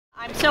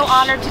I'm so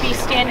honored to be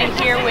standing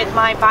here with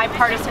my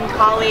bipartisan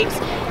colleagues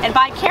and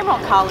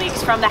bicameral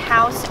colleagues from the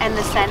House and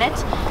the Senate.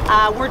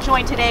 We're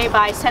joined today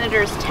by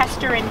Senators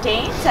Tester and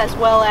Daines, as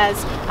well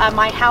as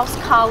my House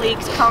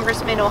colleagues,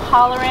 Congressman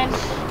O'Halloran,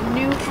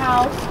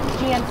 Newhouse,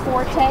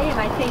 Gianforte, and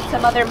I think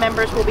some other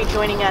members will be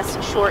joining us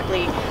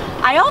shortly.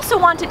 I also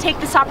want to take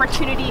this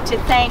opportunity to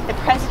thank the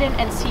President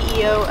and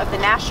CEO of the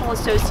National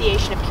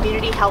Association of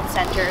Community Health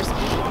Centers.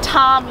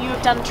 Tom, you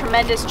have done a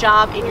tremendous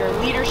job in your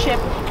leadership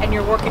and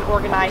your work in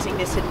organizing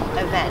this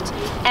event.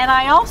 And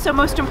I also,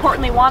 most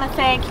importantly, want to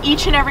thank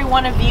each and every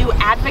one of you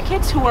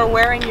advocates who are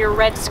wearing your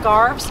red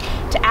scarves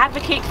to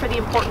advocate for the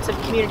importance of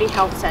community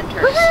health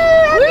centers.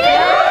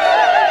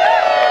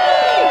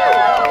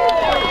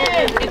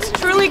 It's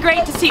truly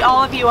great to see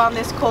all of you on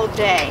this cold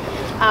day.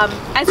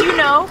 As you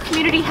know,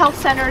 community health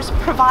centers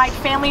provide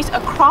families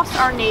across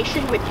our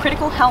nation with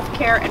critical health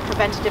care and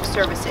preventative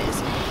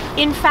services.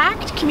 In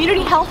fact,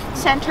 community health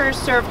centers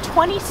serve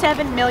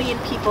 27 million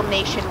people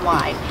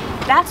nationwide.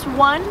 That's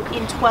 1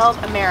 in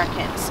 12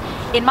 Americans.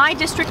 In my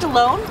district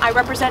alone, I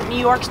represent New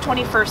York's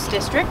 21st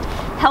District.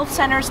 Health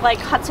centers like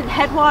Hudson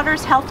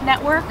Headwaters Health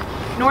Network,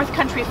 North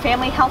Country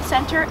Family Health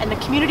Center, and the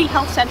Community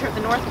Health Center of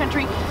the North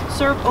Country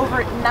serve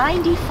over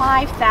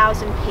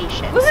 95,000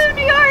 patients. Woohoo,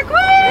 New York! Woo!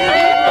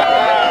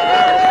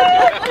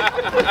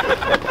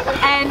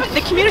 And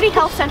the Community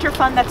Health Center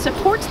Fund that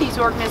supports these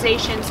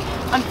organizations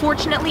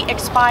unfortunately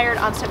expired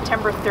on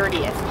September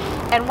 30th.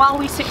 And while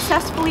we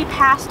successfully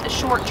passed a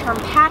short-term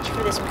patch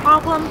for this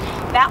problem,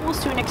 that will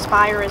soon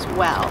expire as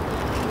well.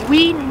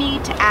 We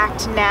need to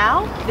act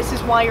now. This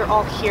is why you're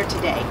all here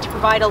today, to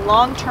provide a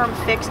long-term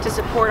fix to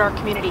support our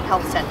community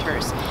health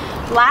centers.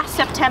 Last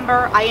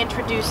September, I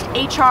introduced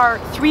H.R.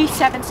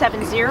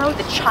 3770,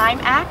 the CHIME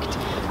Act,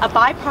 a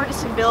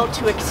bipartisan bill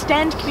to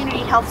extend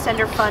Community Health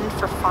Center Fund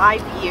for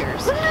 5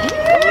 years.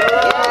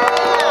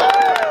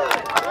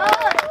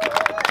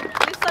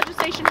 This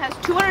legislation has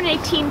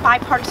 218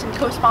 bipartisan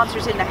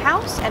co-sponsors in the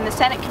House, and the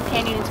Senate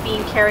companion is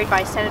being carried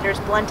by Senators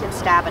Blunt and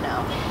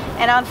Stabenow.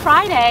 And on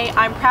Friday,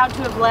 I'm proud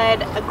to have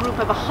led a group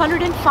of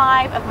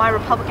 105 of my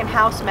Republican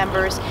House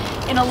members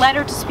in a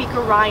letter to Speaker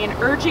Ryan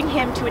urging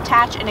him to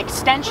attach an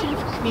extension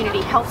for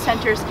community health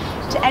centers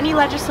to any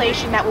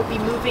legislation that will be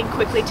moving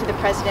quickly to the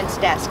President's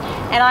desk.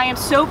 And I am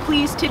so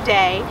pleased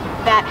today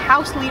that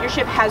House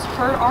leadership has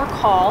heard our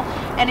call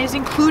and is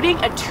including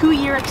a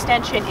 2-year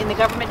extension in the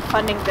government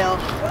funding bill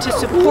to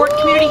support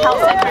community health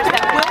centers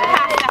that will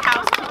pass the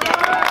House today.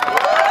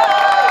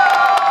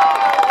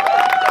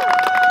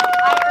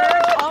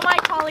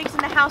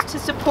 To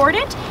support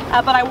it,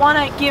 but I want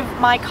to give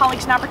my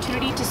colleagues an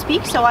opportunity to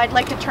speak, so I'd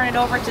like to turn it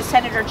over to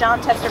Senator John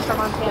Tester from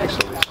Montana.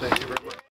 Thank you very much.